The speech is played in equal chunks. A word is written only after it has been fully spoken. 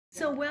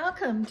So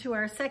welcome to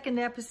our second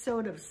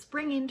episode of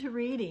Spring into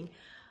Reading.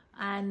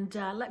 And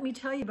let me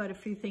tell you about a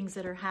few things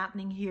that are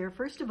happening here.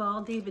 First of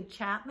all, David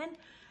Chapman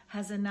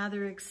has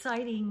another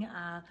exciting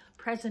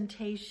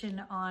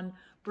presentation on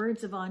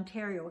Birds of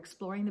Ontario,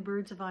 exploring the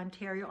birds of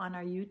Ontario on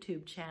our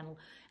YouTube channel.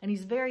 And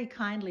he's very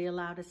kindly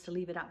allowed us to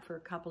leave it up for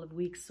a couple of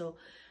weeks. So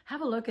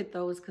have a look at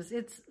those because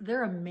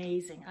they're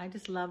amazing. I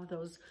just love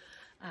those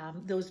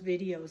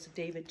videos of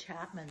David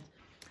Chapman.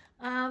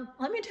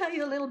 Let me tell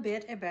you a little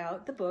bit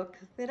about the book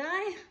that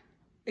I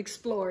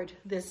explored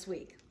this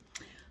week.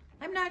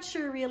 I'm not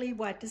sure really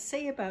what to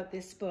say about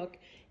this book.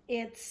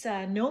 It's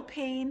No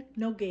Pain,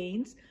 No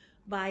Gains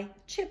by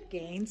Chip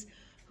Gaines,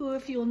 who,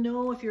 if you'll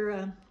know, if you're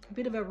a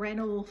bit of a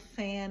Renault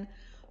fan,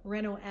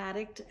 Renault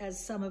addict,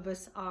 as some of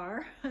us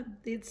are,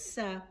 it's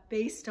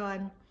based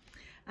on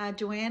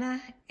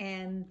Joanna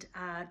and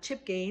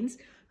Chip Gaines,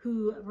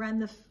 who run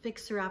the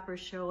Fixer Upper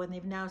show, and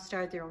they've now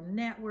started their own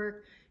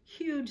network.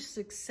 Huge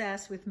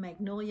success with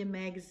Magnolia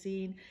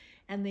Magazine,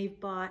 and they've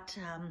bought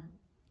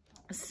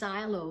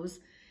silos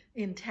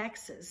in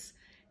Texas,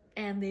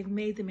 and they've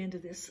made them into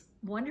this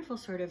wonderful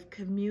sort of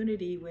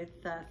community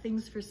with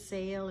things for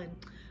sale, and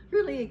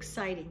really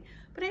exciting.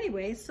 But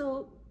anyway,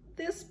 so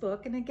this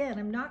book, and again,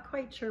 I'm not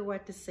quite sure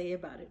what to say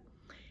about it.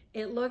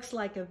 It looks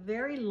like a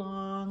very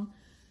long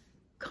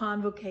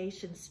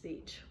convocation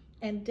speech,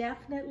 and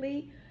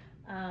definitely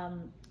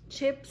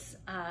Chip's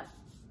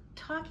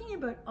talking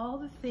about all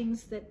the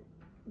things that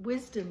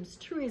wisdoms,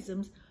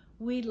 truisms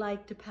we'd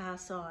like to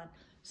pass on.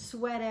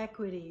 Sweat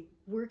equity,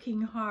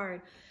 working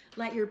hard,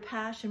 let your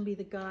passion be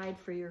the guide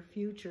for your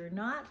future,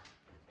 not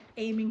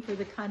aiming for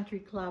the country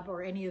club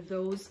or any of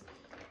those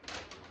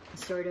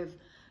sort of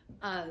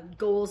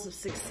goals of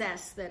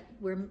success that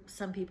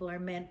some people are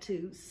meant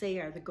to say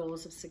are the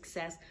goals of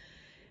success.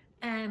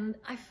 And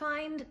I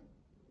find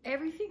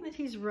everything that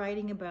he's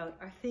writing about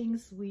are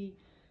things we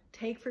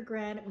take for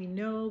granted, we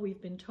know,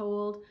 we've been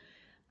told.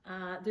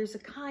 There's a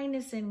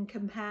kindness and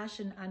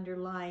compassion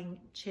underlying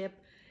Chip,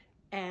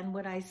 and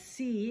what I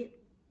see,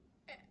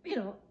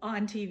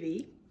 on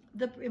TV,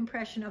 the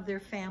impression of their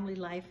family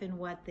life and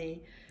what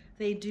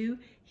they do.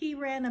 He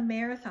ran a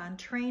marathon,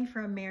 trained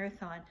for a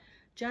marathon,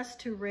 just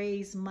to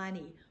raise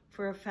money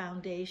for a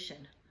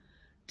foundation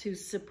to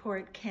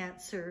support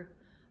cancer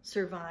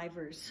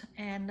survivors.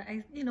 And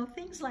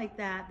things like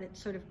that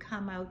sort of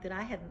come out that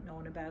I hadn't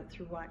known about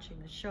through watching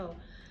the show.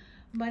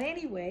 But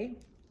anyway,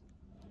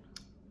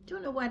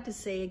 don't know what to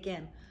say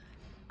again.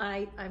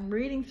 I'm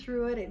reading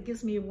through it. It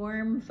gives me a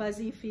warm,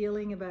 fuzzy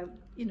feeling about,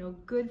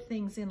 good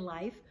things in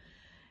life.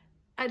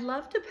 I'd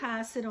love to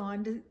pass it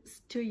on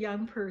to a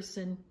young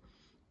person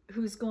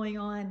who's going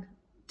on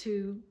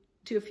to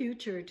a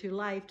future, to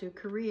life, to a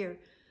career.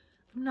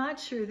 I'm not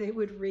sure they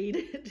would read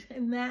it.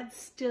 And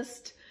that's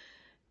just,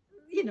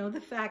 the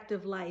fact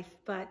of life.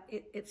 But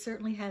it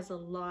certainly has a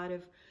lot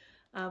of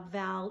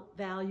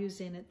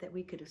values in it that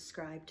we could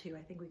ascribe to.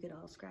 I think we could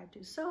all ascribe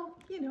to. So,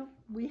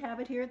 we have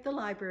it here at the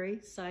library.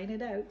 Sign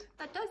it out.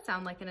 That does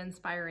sound like an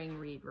inspiring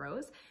read,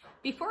 Rose.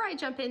 Before I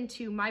jump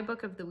into my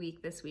book of the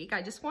week this week,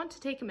 I just want to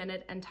take a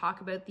minute and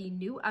talk about the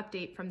new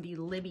update from the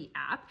Libby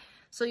app.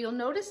 So you'll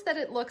notice that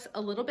it looks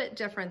a little bit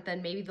different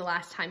than maybe the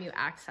last time you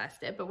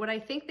accessed it. But what I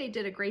think they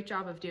did a great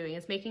job of doing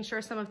is making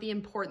sure some of the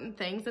important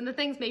things, and the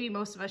things maybe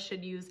most of us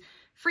should use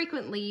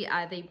frequently,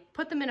 they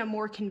put them in a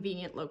more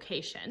convenient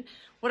location.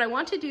 What I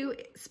want to do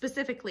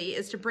specifically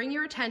is to bring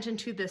your attention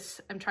to this,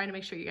 I'm trying to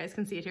make sure you guys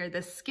can see it here,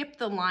 this skip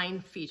the line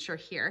feature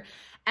here.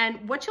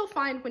 And what you'll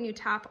find when you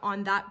tap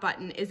on that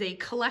button is a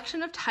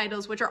collection of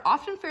titles which are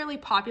often fairly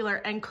popular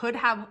and could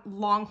have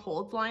long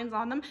hold lines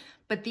on them,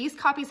 but these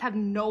copies have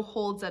no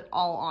holds at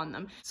all on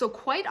them. So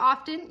quite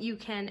often you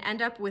can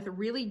end up with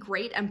really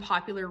great and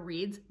popular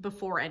reads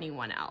before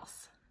anyone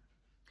else.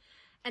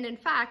 And in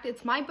fact,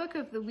 it's my book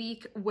of the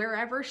week,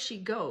 Wherever She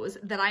Goes,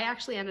 that I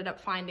actually ended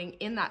up finding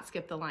in that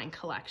Skip the Line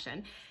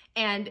collection.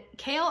 And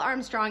K.L.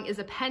 Armstrong is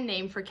a pen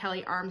name for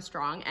Kelly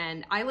Armstrong,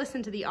 and I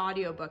listened to the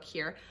audiobook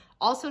here,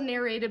 also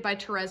narrated by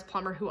Therese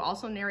Plummer, who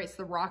also narrates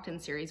the Rockton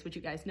series, which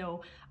you guys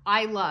know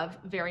I love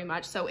very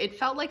much. So it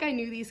felt like I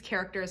knew these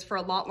characters for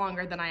a lot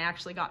longer than I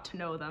actually got to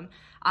know them,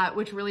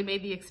 which really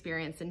made the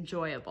experience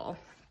enjoyable.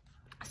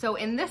 So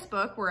in this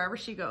book, Wherever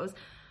She Goes,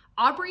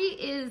 Aubrey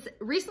is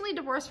recently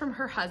divorced from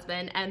her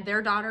husband, and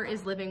their daughter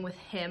is living with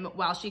him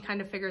while she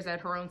kind of figures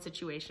out her own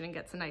situation and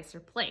gets a nicer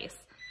place.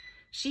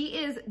 She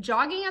is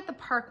jogging at the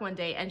park one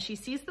day, and she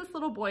sees this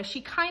little boy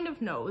she kind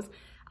of knows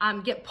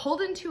get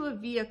pulled into a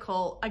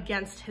vehicle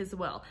against his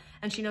will.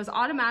 And she knows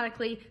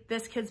automatically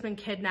this kid's been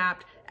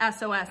kidnapped,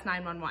 SOS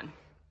 911.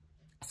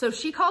 So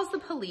she calls the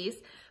police,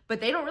 but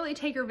they don't really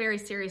take her very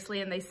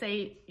seriously, and they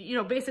say,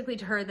 basically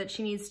to her that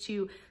she needs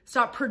to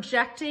stop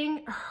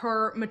projecting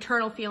her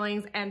maternal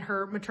feelings and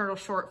her maternal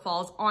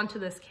shortfalls onto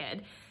this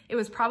kid. It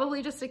was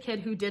probably just a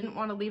kid who didn't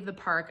want to leave the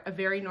park, a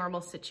very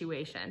normal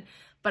situation.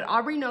 But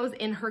Aubrey knows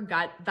in her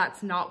gut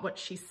that's not what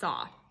she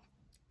saw.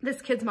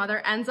 This kid's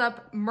mother ends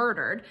up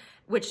murdered,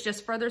 which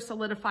just further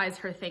solidifies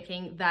her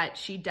thinking that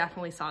she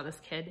definitely saw this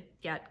kid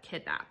get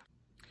kidnapped.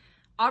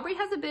 Aubrey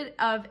has a bit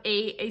of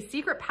a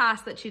secret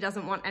past that she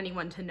doesn't want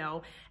anyone to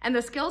know, and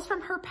the skills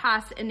from her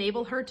past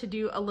enable her to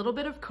do a little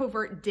bit of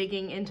covert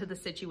digging into the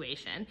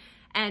situation,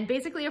 and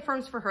basically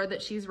affirms for her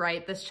that she's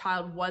right, this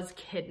child was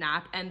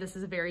kidnapped, and this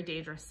is a very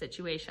dangerous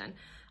situation.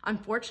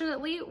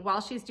 Unfortunately,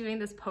 while she's doing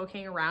this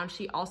poking around,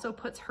 she also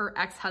puts her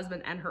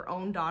ex-husband and her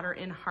own daughter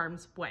in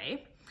harm's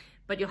way,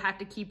 but you'll have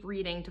to keep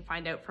reading to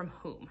find out from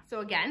whom.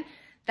 So again,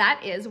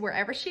 that is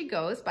Wherever She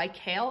Goes by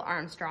Kale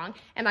Armstrong,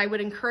 and I would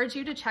encourage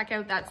you to check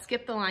out that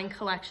Skip the Line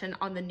collection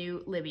on the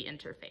new Libby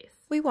interface.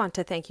 We want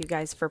to thank you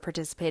guys for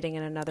participating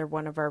in another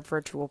one of our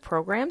virtual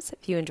programs.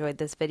 If you enjoyed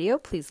this video,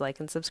 please like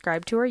and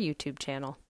subscribe to our YouTube channel.